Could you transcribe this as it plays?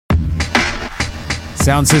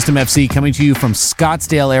Sound System FC coming to you from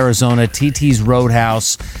Scottsdale, Arizona, TT's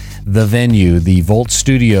Roadhouse, the venue, the Volt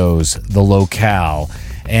Studios, the locale.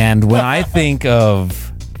 And when I think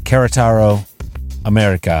of Querétaro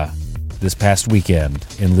America this past weekend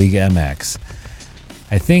in Liga MX,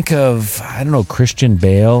 I think of, Christian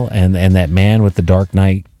Bale and that man with the Dark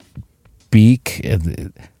Knight beak.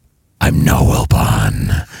 I'm Noel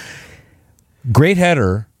Bond. Great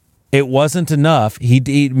header. It wasn't enough.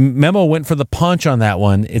 Memo went for the punch on that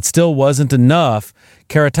one. It still wasn't enough.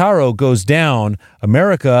 Querétaro goes down.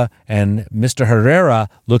 America and Mr. Herrera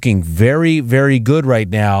looking very, very good right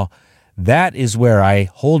now. That is where I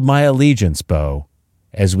hold my allegiance, Bo,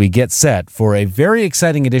 as we get set for a very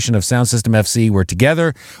exciting edition of Sound System FC. We're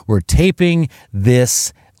together. We're taping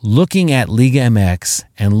this, looking at Liga MX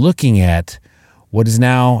and looking at what is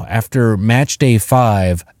now, after match day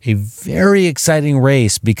 5, a very exciting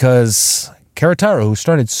race because Querétaro, who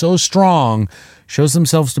started so strong, shows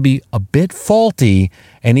themselves to be a bit faulty,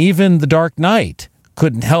 and even the Dark Knight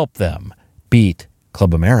couldn't help them beat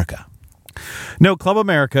Club America. No, Club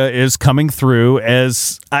America is coming through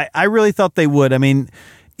as I really thought they would. I mean,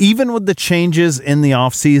 even with the changes in the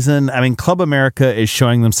offseason, Club America is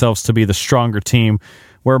showing themselves to be the stronger team,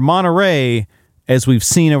 where Monterrey, as we've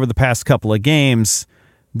seen over the past couple of games,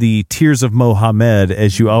 the tears of Mohamed,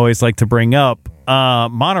 as you always like to bring up,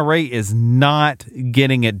 Monterrey is not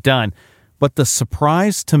getting it done. But the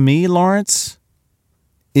surprise to me, Lawrence,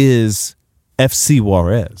 is FC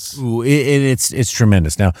Juarez. Ooh, it's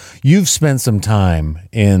tremendous. Now, you've spent some time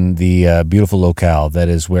in the beautiful locale that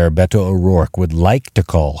is where Beto O'Rourke would like to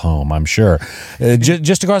call home, I'm sure.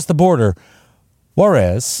 Just across the border,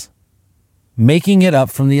 Juarez making it up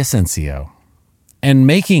from the Asensio and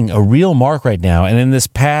making a real mark right now. And in this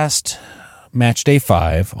past match day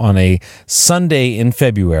 5 on a Sunday in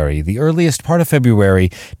February, the earliest part of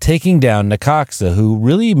February, taking down Necaxa, who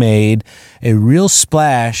really made a real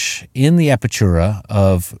splash in the Apertura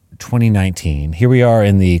of 2019. Here we are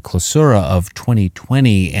in the Clausura of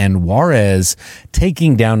 2020, and Juarez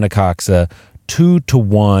taking down Necaxa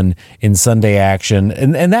 2-1 in Sunday action.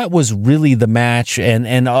 And that was really the match,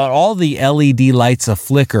 and all the LED lights a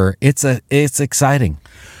flicker. It's exciting.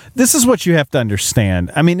 This is what you have to understand.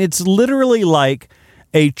 It's literally like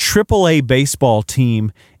a AAA baseball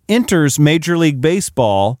team enters Major League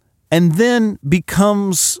Baseball and then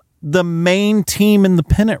becomes the main team in the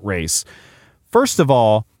pennant race. First of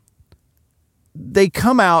all, they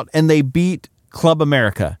come out and they beat Club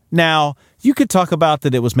America. Now, you could talk about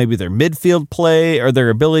that it was maybe their midfield play or their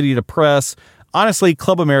ability to press. Honestly,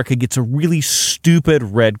 Club America gets a really stupid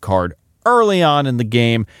red card early on in the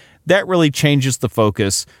game. That really changes the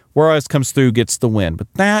focus. Juarez comes through, gets the win.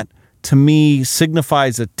 But that, to me,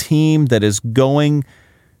 signifies a team that is going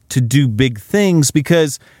to do big things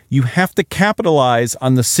because you have to capitalize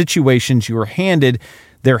on the situations you are handed.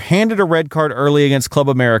 They're handed a red card early against Club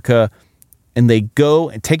America, and they go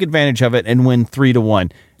and take advantage of it and win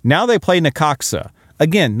 3-1. Now they play Necaxa.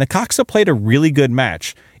 Again, Necaxa played a really good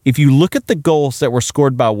match. If you look at the goals that were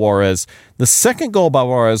scored by Juarez, the second goal by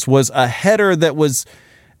Juarez was a header that was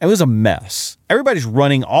a mess. Everybody's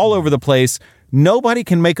running all over the place. Nobody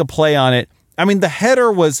can make a play on it. The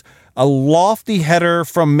header was a lofty header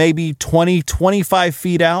from maybe 20, 25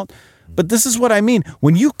 feet out. But this is what I mean.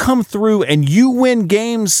 When you come through and you win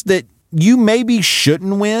games that you maybe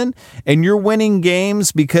shouldn't win, and you're winning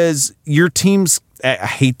games because your team's, I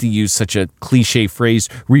hate to use such a cliche phrase,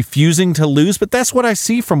 refusing to lose, but that's what I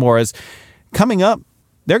see from Juarez. Coming up,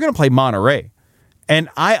 they're going to play Monterrey. And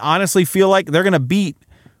I honestly feel like they're going to beat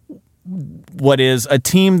what is a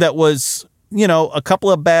team that was, a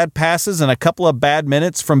couple of bad passes and a couple of bad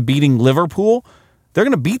minutes from beating Liverpool. They're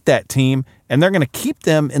going to beat that team, and they're going to keep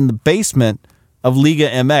them in the basement of Liga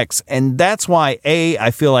MX. And that's why,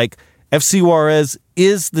 I feel like FC Juarez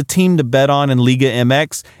is the team to bet on in Liga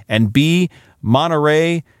MX, and B,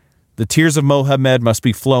 Monterrey, the tears of Mohamed must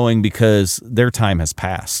be flowing because their time has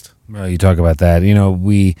passed. Well, you talk about that.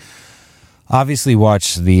 We obviously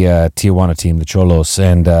watch the Tijuana team, the Cholos,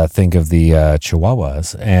 and think of the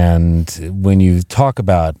Chihuahuas. And when you talk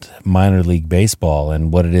about minor league baseball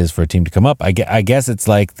and what it is for a team to come up, I guess it's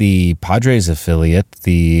like the Padres affiliate,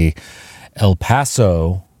 the El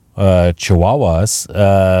Paso Chihuahuas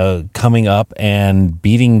coming up and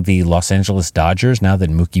beating the Los Angeles Dodgers now that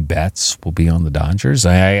Mookie Betts will be on the Dodgers.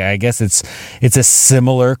 I guess it's a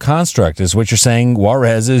similar construct is what you're saying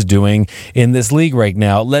Juarez is doing in this league right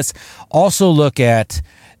now. Let's also look at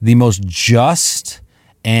the most just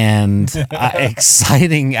and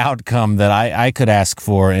exciting outcome that I could ask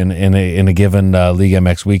for in a given Liga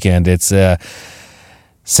MX weekend. It's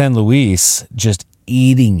San Luis just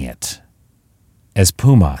eating it as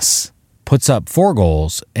Pumas puts up 4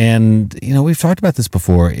 goals, and we've talked about this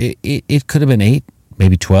before. It could have been 8,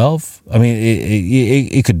 maybe 12. I mean,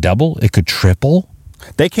 it could double, it could triple.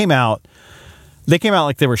 They came out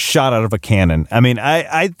like they were shot out of a cannon. I mean,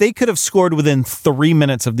 they could have scored within 3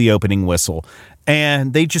 minutes of the opening whistle,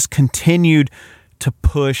 and they just continued to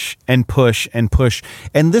push and push and push.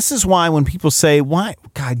 And this is why when people say, "Why,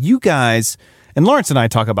 God, you guys," and Lawrence and I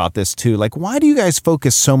talk about this too, like, why do you guys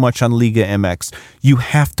focus so much on Liga MX? You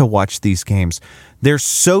have to watch these games. They're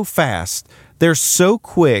so fast. They're so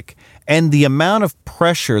quick. And the amount of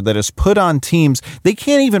pressure that is put on teams, they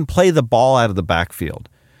can't even play the ball out of the backfield.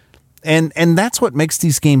 And that's what makes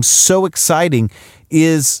these games so exciting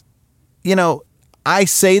is, I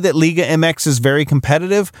say that Liga MX is very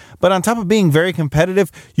competitive, but on top of being very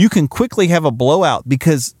competitive, you can quickly have a blowout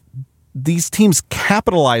because these teams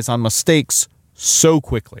capitalize on mistakes so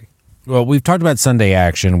quickly. Well, we've talked about Sunday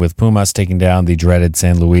action with Pumas taking down the dreaded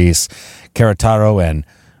San Luis, Querétaro, and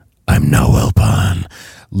I'm Noel Pan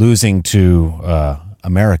losing to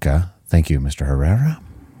America. Thank you, Mr. Herrera.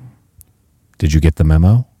 Did you get the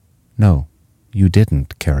memo? No, you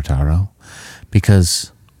didn't, Querétaro,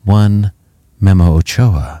 because one Memo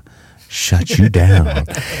Ochoa shut you down.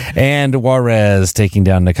 And Juarez taking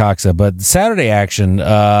down Necaxa. But Saturday action,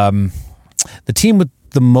 the team with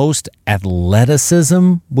the most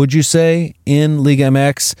athleticism, would you say, in Liga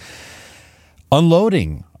MX,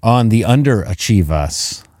 unloading on the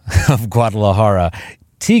underachievers of Guadalajara.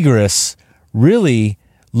 Tigres really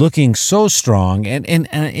looking so strong. And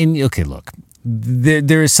okay, look,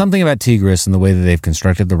 there is something about Tigres and the way that they've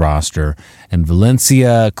constructed the roster, and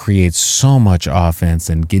Valencia creates so much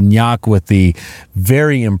offense, and Gignac with the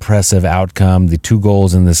very impressive outcome, the 2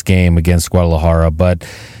 goals in this game against Guadalajara. But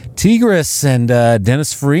Tigres and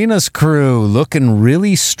Dennis Farina's crew looking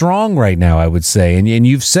really strong right now, I would say. And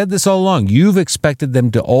you've said this all along. You've expected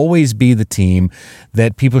them to always be the team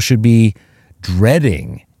that people should be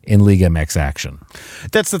dreading in Liga MX action.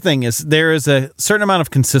 That's the thing, is there is a certain amount of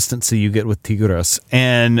consistency you get with Tigres.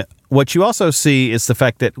 And what you also see is the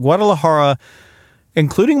fact that Guadalajara,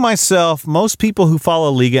 including myself, most people who follow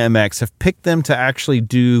Liga MX have picked them to actually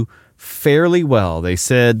do fairly well. They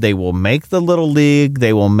said they will make the little league.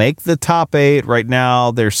 They will make the top 8. Right now,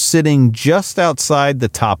 they're sitting just outside the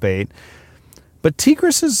top 8. But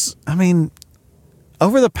Tigres is,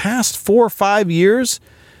 over the past 4 or 5 years,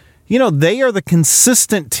 they are the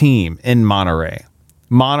consistent team in Monterrey.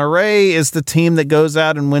 Monterrey is the team that goes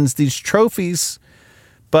out and wins these trophies,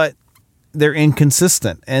 but they're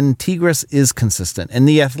inconsistent. And Tigres is consistent. And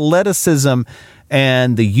the athleticism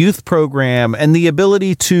and the youth program and the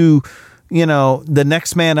ability to, the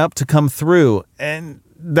next man up to come through. And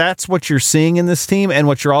that's what you're seeing in this team. And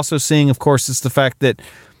what you're also seeing, of course, is the fact that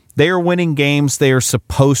they are winning games they are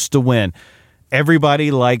supposed to win.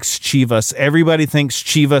 Everybody likes Chivas. Everybody thinks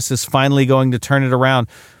Chivas is finally going to turn it around.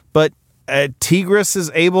 But Tigres is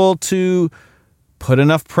able to put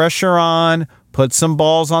enough pressure on, put some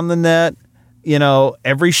balls on the net.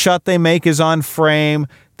 Every shot they make is on frame.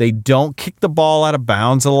 They don't kick the ball out of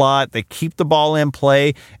bounds a lot. They keep the ball in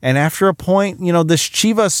play. And after a point, this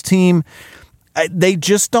Chivas team, they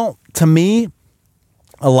just don't, to me,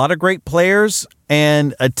 a lot of great players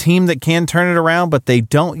and a team that can turn it around, but they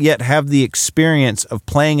don't yet have the experience of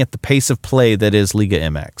playing at the pace of play that is Liga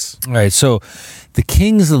MX. All right, so the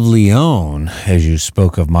Kings of Leon, as you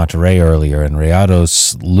spoke of Monterrey earlier, and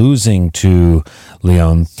Rayados losing to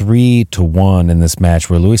Leon 3-1 in this match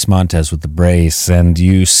where Luis Montes with the brace, and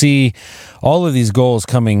you see all of these goals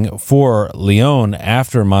coming for Leon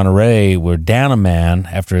after Monterrey were down a man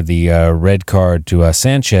after the red card to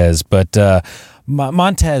Sanchez, but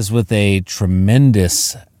Montes with a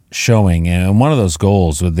tremendous showing, and one of those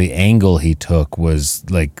goals with the angle he took was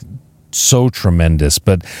like so tremendous.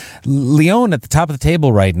 But Leon at the top of the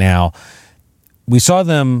table right now, we saw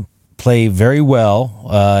them play very well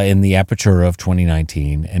in the Apertura of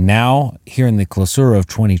 2019, and now here in the Clausura of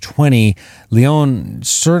 2020, Leon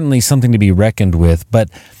certainly something to be reckoned with, but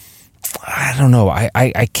I don't know.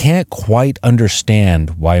 I can't quite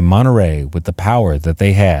understand why Monterrey, with the power that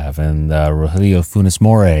they have, and Rogelio Funes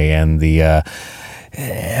Mori, and the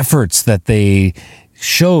efforts that they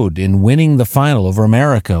showed in winning the final over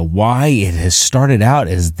America, why it has started out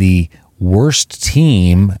as the worst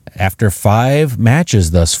team after 5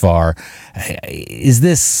 matches thus far. Is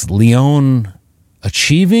this Leon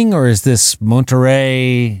achieving, or is this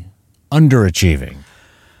Monterrey underachieving?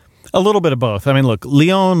 A little bit of both. Look,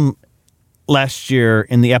 Leon last year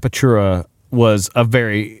in the Apertura was a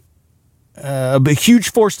very a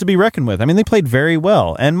huge force to be reckoned with. I mean, they played very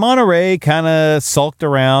well. And Monterrey kind of sulked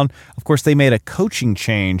around. Of course, they made a coaching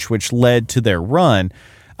change, which led to their run.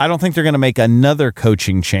 I don't think they're going to make another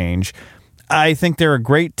coaching change. I think they're a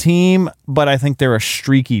great team, but I think they're a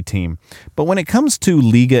streaky team. But when it comes to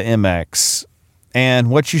Liga MX and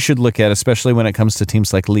what you should look at, especially when it comes to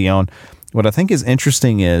teams like Leon, what I think is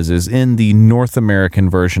interesting is in the North American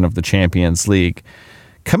version of the Champions League,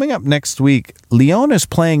 coming up next week, Leon is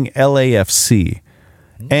playing LAFC.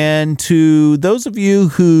 And to those of you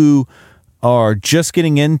who are just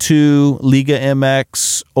getting into Liga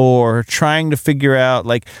MX or trying to figure out,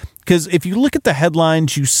 because if you look at the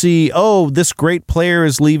headlines, you see, oh, this great player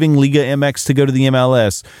is leaving Liga MX to go to the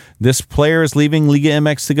MLS. This player is leaving Liga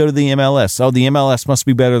MX to go to the MLS. Oh, the MLS must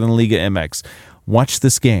be better than Liga MX. Watch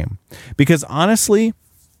this game. Because honestly,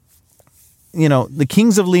 the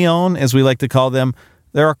Kings of Leon, as we like to call them,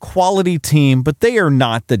 they're a quality team, but they are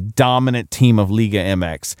not the dominant team of Liga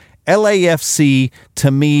MX. LAFC,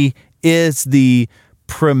 to me, is the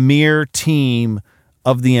premier team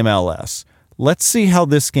of the MLS. Let's see how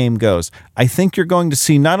this game goes. I think you're going to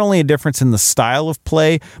see not only a difference in the style of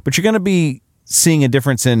play, but you're going to be seeing a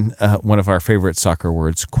difference in one of our favorite soccer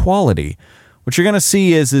words, quality. What you're going to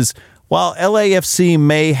see is while LAFC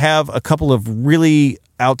may have a couple of really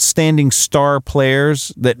outstanding star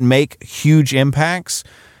players that make huge impacts,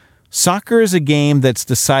 soccer is a game that's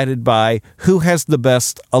decided by who has the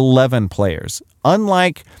best 11 players.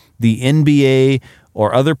 Unlike the NBA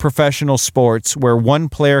or other professional sports where one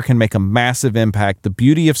player can make a massive impact, the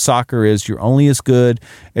beauty of soccer is you're only as good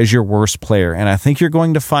as your worst player. And I think you're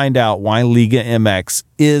going to find out why Liga MX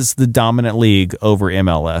is the dominant league over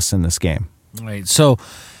MLS in this game. Right. So,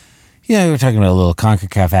 we're talking about a little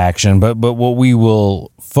CONCACAF action, but what we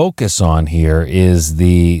will focus on here is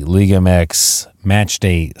the Liga MX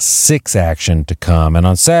Matchday 6 action to come. And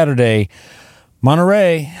on Saturday,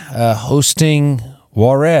 Monterrey hosting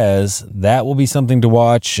Juarez. That will be something to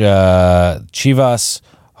watch. Chivas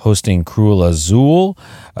hosting Cruz Azul.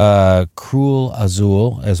 Cruz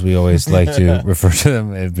Azul, as we always like to refer to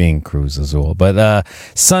them as being Cruz Azul. But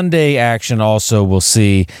Sunday action also we'll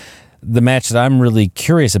see the match that I'm really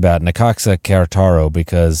curious about, Necaxa Querétaro,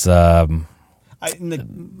 because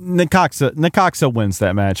Necaxa wins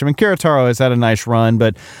that match. I mean, Querétaro has had a nice run,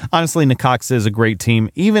 but honestly, Necaxa is a great team.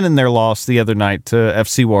 Even in their loss the other night to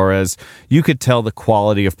FC Juarez, you could tell the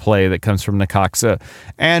quality of play that comes from Necaxa.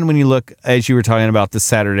 And when you look, as you were talking about the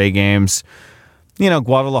Saturday games,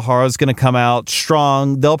 Guadalajara is going to come out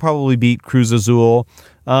strong. They'll probably beat Cruz Azul.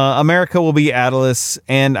 America will beat Atlas,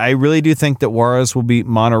 and I really do think that Juarez will beat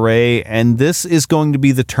Monterrey, and this is going to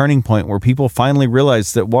be the turning point where people finally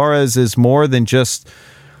realize that Juarez is more than just...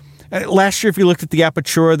 Last year, if you looked at the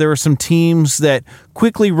Apertura, there were some teams that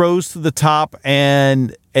quickly rose to the top,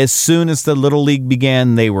 and as soon as the Little League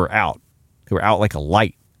began, they were out. They were out like a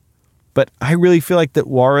light. But I really feel like that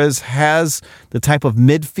Juarez has the type of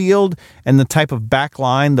midfield and the type of back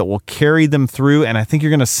line that will carry them through. And I think you're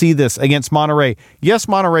going to see this against Monterrey. Yes,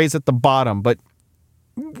 Monterrey's at the bottom, but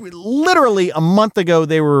literally a month ago,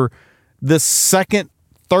 they were the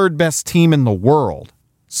third best team in the world.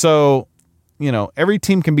 So, every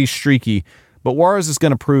team can be streaky, but Juarez is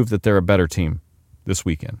going to prove that they're a better team this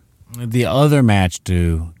weekend. The other match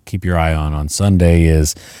to keep your eye on Sunday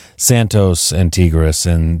is Santos and Tigres.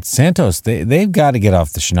 And Santos, they've got to get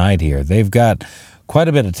off the schneid here. They've got quite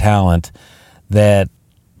a bit of talent that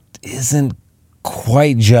isn't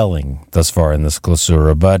quite gelling thus far in this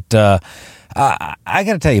Clausura. But I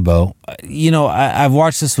got to tell you, Bo, I've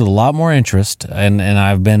watched this with a lot more interest, and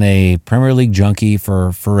I've been a Premier League junkie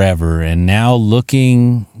for forever, and now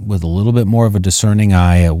looking with a little bit more of a discerning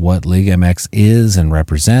eye at what Liga MX is and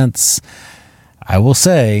represents, I will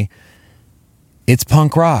say it's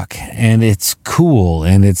punk rock, and it's cool,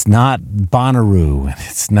 and it's not Bonnaroo, and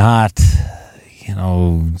it's not,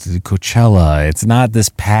 Coachella. It's not this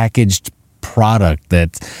packaged product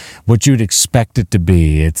that's what you'd expect it to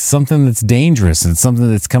be. It's something that's dangerous. It's something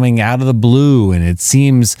that's coming out of the blue, and it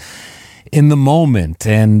seems in the moment.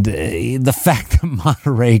 And the fact that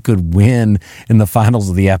Monterrey could win in the finals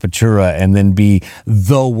of the Apertura and then be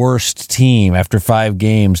the worst team after 5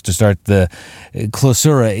 games to start the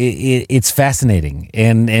Clausura, it's fascinating.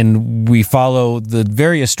 And we follow the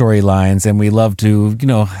various storylines, and we love to,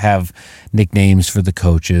 have nicknames for the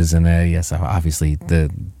coaches. And yes, obviously the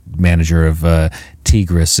manager of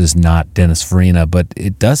Tigres is not Dennis Farina, but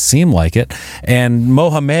it does seem like it. And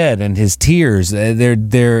Mohamed and his tears,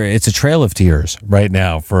 it's a trail of tears right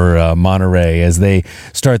now for Monterrey as they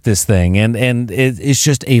start this thing. And it's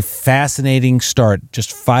just a fascinating start.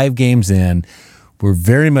 Just 5 games in, we're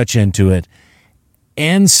very much into it.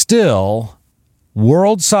 And still,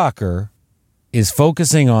 world soccer is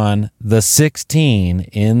focusing on the 16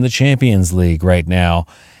 in the Champions League right now.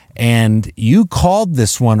 And you called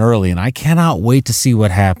this one early, and I cannot wait to see what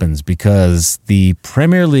happens, because the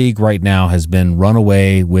Premier League right now has been run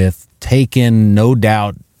away with, taken, no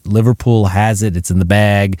doubt. Liverpool has it. It's in the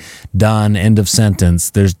bag. Done. End of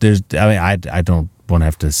sentence. I don't want to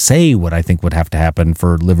have to say what I think would have to happen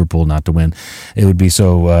for Liverpool not to win. It would be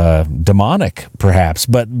so demonic, perhaps.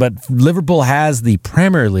 But Liverpool has the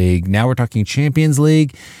Premier League. Now we're talking Champions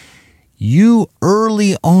League. You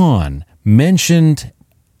early on mentioned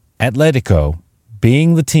Atletico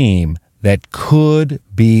being the team that could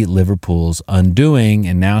be Liverpool's undoing,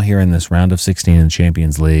 and now here in this round of 16 in the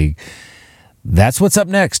Champions League, that's what's up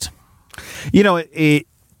next. You know,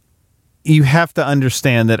 you have to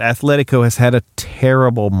understand that Atletico has had a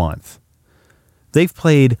terrible month. They've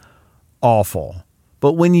played awful.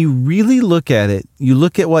 But when you really look at it, you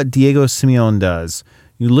look at what Diego Simeone does,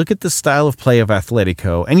 you look at the style of play of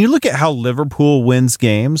Atletico, and you look at how Liverpool wins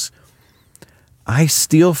games, I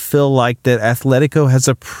still feel like that Atletico has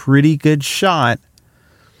a pretty good shot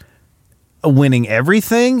of winning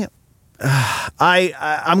everything.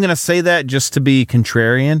 I'm going to say that just to be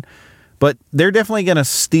contrarian, but they're definitely going to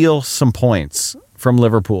steal some points from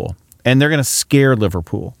Liverpool, and they're going to scare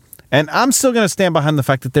Liverpool. And I'm still going to stand behind the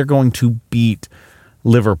fact that they're going to beat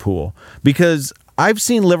Liverpool, because I've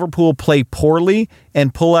seen Liverpool play poorly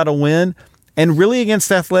and pull out a win, and really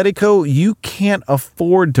against Atletico, you can't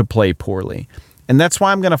afford to play poorly. And that's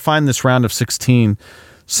why I'm going to find this round of 16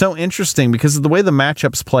 so interesting, because of the way the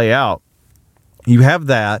matchups play out. You have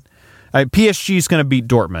that. PSG is going to beat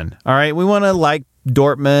Dortmund. All right, we want to like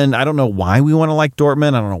Dortmund. I don't know why we want to like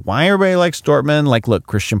Dortmund. I don't know why everybody likes Dortmund. Like, look,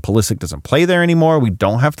 Christian Pulisic doesn't play there anymore. We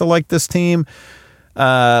don't have to like this team.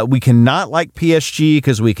 We cannot like PSG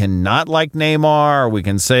because we cannot like Neymar. We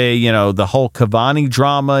can say, you know, the whole Cavani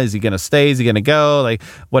drama. Is he going to stay? Is he going to go? Like,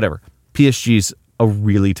 whatever. PSG's a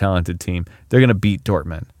really talented team. They're going to beat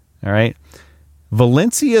Dortmund. All right.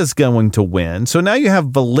 Valencia is going to win. So now you have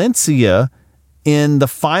Valencia in the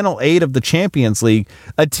final 8 of the Champions League,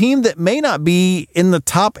 a team that may not be in the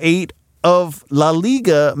top 8 of La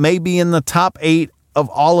Liga, may be in the top 8 of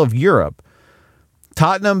all of Europe.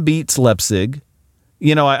 Tottenham beats Leipzig.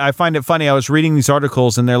 You know, I find it funny. I was reading these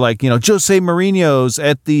articles and they're like, you know, Jose Mourinho's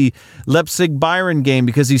at the Leipzig Bayern game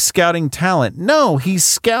because he's scouting talent. No, he's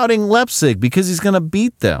scouting Leipzig because he's going to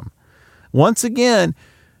beat them. Once again,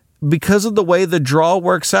 because of the way the draw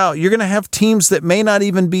works out, you're going to have teams that may not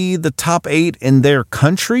even be the top 8 in their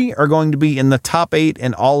country are going to be in the top 8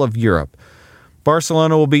 in all of Europe.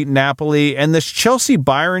 Barcelona will beat Napoli, and this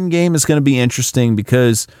Chelsea-Bayern game is going to be interesting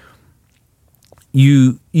because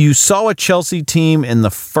you saw a Chelsea team in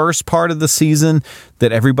the first part of the season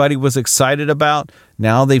that everybody was excited about.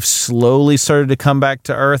 Now they've slowly started to come back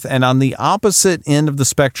to earth. And on the opposite end of the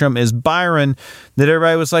spectrum is Bayern, that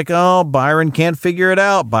everybody was like, oh, Bayern can't figure it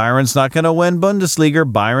out. Bayern's not going to win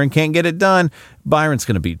Bundesliga. Bayern can't get it done. Bayern's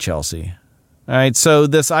going to beat Chelsea. All right, so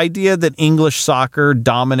this idea that English soccer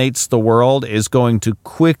dominates the world is going to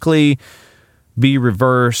quickly be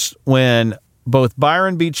reversed when both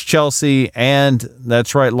Bayern beats Chelsea, and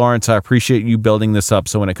that's right, Lawrence, I appreciate you building this up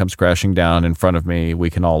so when it comes crashing down in front of me,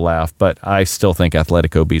 we can all laugh, but I still think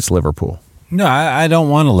Atletico beats Liverpool. No, I don't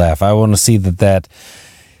want to laugh. I want to see that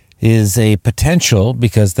is a potential,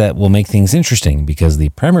 because that will make things interesting, because the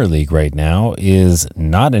Premier League right now is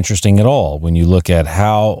not interesting at all when you look at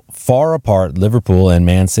how far apart Liverpool and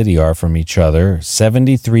Man City are from each other.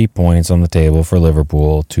 73 points on the table for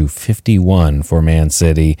Liverpool to 51 for Man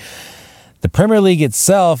City. The Premier League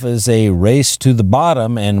itself is a race to the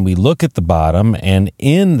bottom, and we look at the bottom, and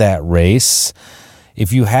in that race,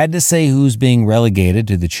 if you had to say who's being relegated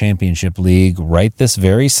to the Championship League right this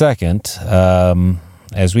very second,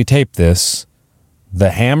 as we tape this, the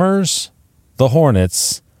Hammers, the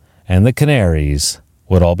Hornets, and the Canaries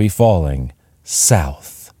would all be falling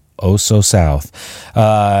south. Oh, so south.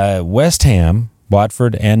 West Ham,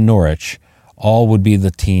 Watford, and Norwich all would be the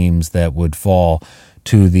teams that would fall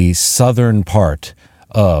to the southern part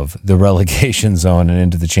of the relegation zone and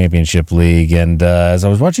into the Championship League. And as I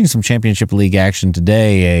was watching some Championship League action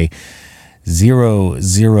today, a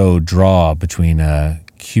 0-0 draw between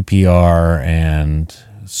QPR and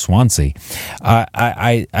Swansea.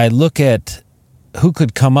 I look at who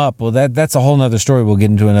could come up. Well, that's a whole nother story we'll get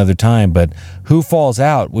into another time. But who falls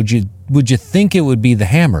out? Would you would you think it would be the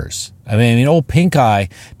Hammers? I mean, old Pink Eye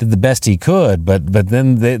did the best he could, but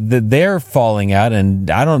then they're falling out,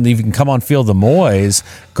 and I don't even come on Field the Moys,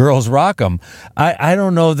 girls rock 'em. I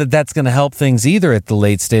don't know that that's going to help things either at the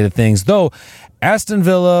late state of things, though. Aston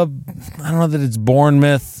Villa, I don't know that it's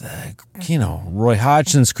Bournemouth. Roy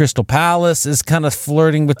Hodgson's Crystal Palace is kind of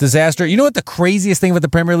flirting with disaster. You know what the craziest thing about the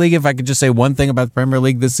Premier League, if I could just say one thing about the Premier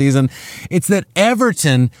League this season, it's that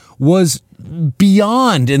Everton was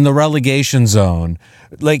beyond in the relegation zone.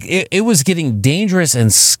 Like, it was getting dangerous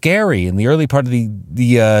and scary in the early part of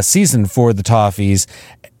the season for the Toffees.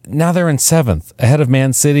 Now they're in 7th, ahead of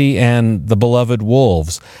Man City and the beloved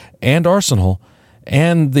Wolves and Arsenal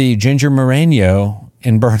and the Ginger Mourinho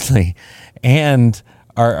in Burnley and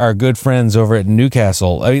our good friends over at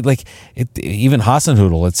Newcastle. I mean, even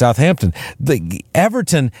Hasenhüttl at Southampton.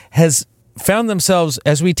 Everton has found themselves,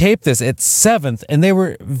 as we tape this, at 7th, and they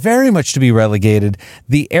were very much to be relegated.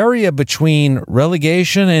 The area between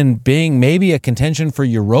relegation and being maybe a contention for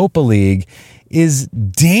Europa League is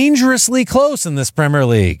dangerously close in this Premier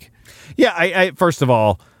League. Yeah, I first of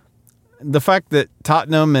all, the fact that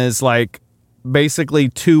Tottenham is basically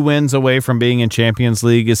 2 wins away from being in Champions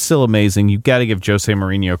League is still amazing. You've got to give Jose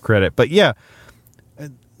Mourinho credit. But yeah,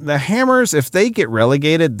 the Hammers, if they get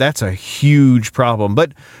relegated, that's a huge problem.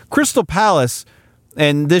 But Crystal Palace,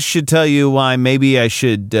 and this should tell you why maybe I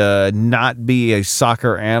should not be a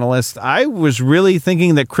soccer analyst. I was really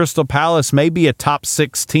thinking that Crystal Palace may be a top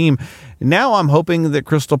 6 team. Now I'm hoping that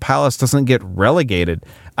Crystal Palace doesn't get relegated.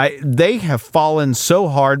 They have fallen so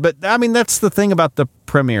hard, but I mean, that's the thing about the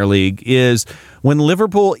Premier League is when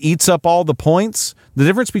Liverpool eats up all the points, the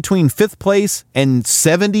difference between 5th place and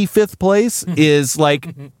 75th place is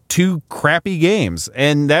 2 crappy games.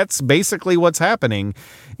 And that's basically what's happening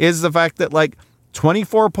is the fact that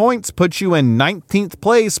 24 points puts you in 19th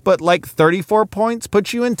place, but 34 points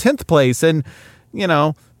puts you in 10th place. And,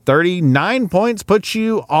 39 points puts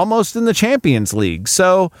you almost in the Champions League.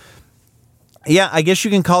 So, yeah, I guess you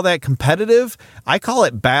can call that competitive. I call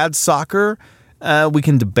it bad soccer. We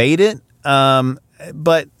can debate it.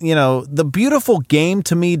 But, the beautiful game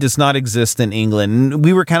to me does not exist in England. And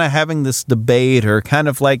we were kind of having this debate or kind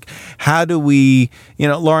of how do we,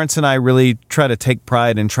 Lawrence and I really try to take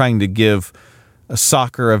pride in trying to give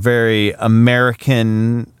soccer a very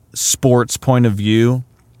American sports point of view.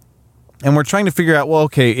 And we're trying to figure out, well,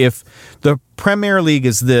 okay, if the Premier League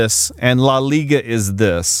is this and La Liga is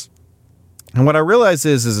this, and what I realize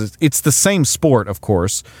is it's the same sport, of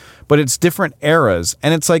course, but it's different eras.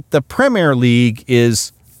 And it's the Premier League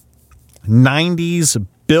is 90s,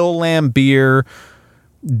 Bill Laimbeer,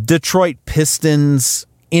 Detroit Pistons,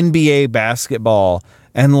 NBA basketball,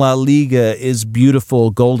 and La Liga is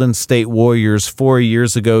beautiful Golden State Warriors 4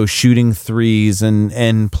 years ago shooting threes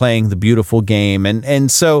and playing the beautiful game.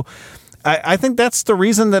 And so I think that's the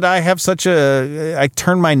reason that I have I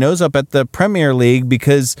turn my nose up at the Premier League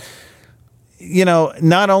because,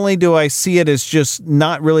 not only do I see it as just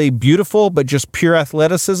not really beautiful, but just pure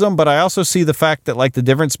athleticism, but I also see the fact that the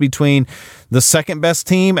difference between the second best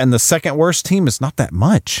team and the second worst team is not that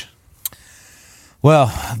much.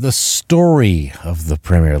 Well, the story of the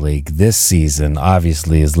Premier League this season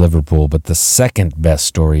obviously is Liverpool, but the second best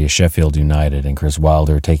story is Sheffield United and Chris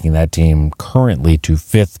Wilder taking that team currently to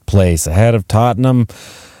 5th place, ahead of Tottenham,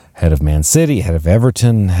 ahead of Man City, ahead of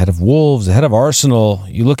Everton, ahead of Wolves, ahead of Arsenal.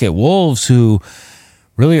 You look at Wolves, who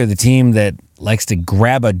really are the team that likes to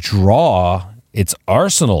grab a draw. It's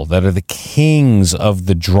Arsenal that are the kings of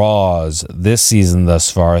the draws this season thus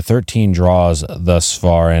far, 13 draws thus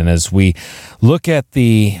far. And as we look at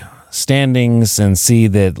the standings and see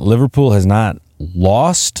that Liverpool has not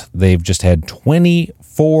lost, they've just had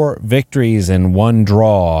 24 victories and 1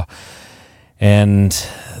 draw. And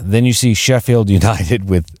then you see Sheffield United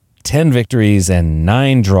with 10 victories and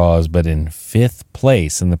 9 draws, but in 5th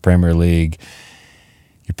place in the Premier League.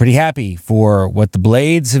 You're pretty happy for what the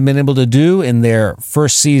Blades have been able to do in their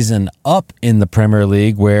first season up in the Premier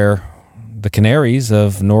League, where the Canaries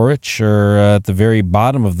of Norwich are at the very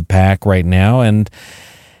bottom of the pack right now, and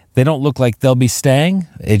they don't look like they'll be staying.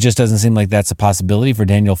 It just doesn't seem like that's a possibility for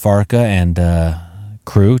Daniel Farke and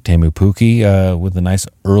crew, Teemu Pukki, with a nice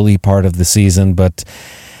early part of the season. But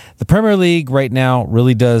the Premier League right now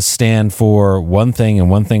really does stand for one thing and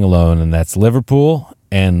one thing alone, and that's Liverpool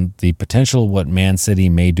and the potential what Man City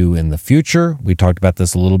may do in the future. We talked about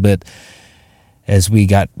this a little bit as we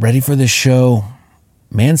got ready for this show.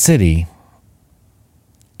 Man City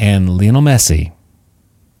and Lionel Messi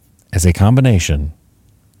as a combination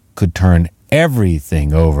could turn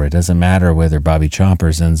everything over. It doesn't matter whether Bobby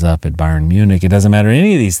Chompers ends up at Bayern Munich. It doesn't matter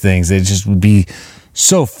any of these things. It just would be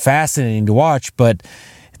so fascinating to watch, but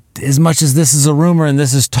as much as this is a rumor and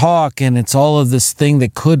this is talk and it's all of this thing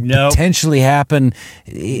that could potentially happen,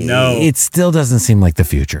 it still doesn't seem like the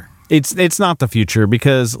future. It's not the future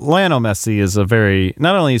because Lionel Messi is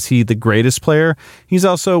not only is he the greatest player, he's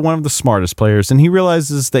also one of the smartest players. And he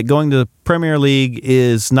realizes that going to the Premier League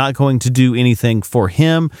is not going to do anything for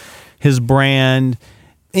him, his brand,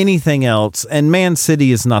 anything else. And Man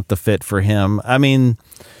City is not the fit for him. I mean,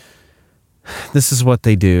 this is what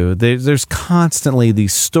they do. There's constantly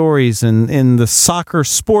these stories in the soccer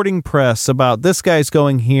sporting press about this guy's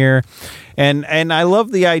going here. And I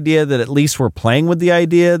love the idea that at least we're playing with the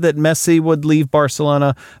idea that Messi would leave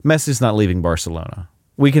Barcelona. Messi's not leaving Barcelona.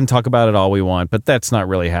 We can talk about it all we want, but that's not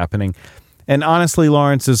really happening. And honestly,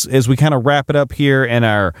 Lawrence, as we kind of wrap it up here in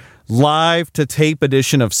our live to tape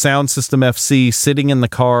edition of Sound System FC, sitting in the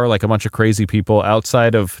car like a bunch of crazy people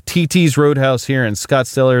outside of TT's Roadhouse here in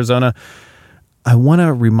Scottsdale, Arizona, I want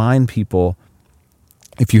to remind people,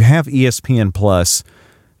 if you have ESPN Plus,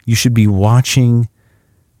 you should be watching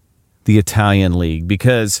the Italian League,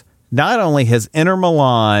 because not only has Inter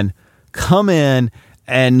Milan come in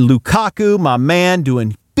and Lukaku, my man,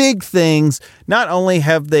 doing big things, not only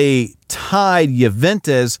have they tied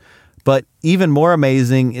Juventus, but even more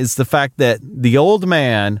amazing is the fact that the old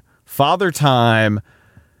man, Father Time,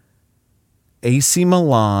 AC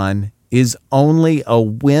Milan, is only a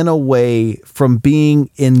win away from being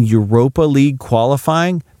in Europa League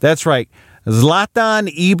qualifying. That's right.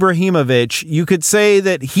 Zlatan Ibrahimovic, you could say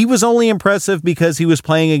that he was only impressive because he was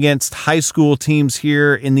playing against high school teams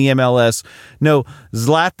here in the MLS. No,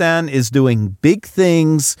 Zlatan is doing big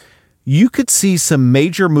things. You could see some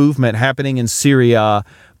major movement happening in Serie A.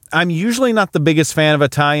 I'm usually not the biggest fan of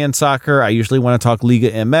Italian soccer. I usually want to talk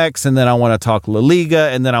Liga MX, and then I want to talk La Liga,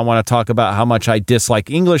 and then I want to talk about how much I dislike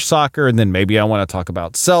English soccer, and then maybe I want to talk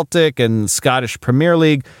about Celtic and Scottish Premier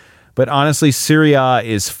League. But honestly, Serie A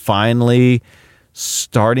is finally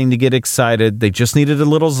starting to get excited. They just needed a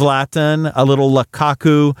little Zlatan, a little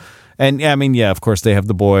Lukaku, and I mean, yeah, of course, they have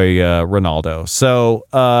the boy Ronaldo. So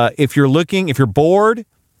if you're bored,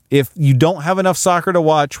 if you don't have enough soccer to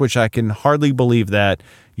watch, which I can hardly believe that,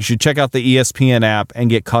 you should check out the ESPN app and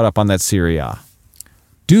get caught up on that Serie A.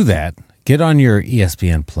 Do that. Get on your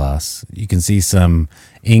ESPN Plus. You can see some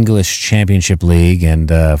English Championship League,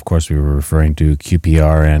 and of course we were referring to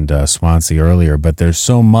QPR and Swansea earlier, but there's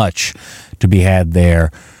so much to be had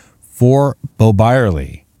there. For Bo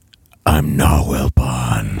Byerly, I'm Noel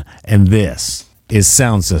Pond, and this is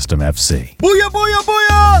Sound System FC. Booyah, booyah,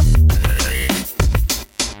 booyah!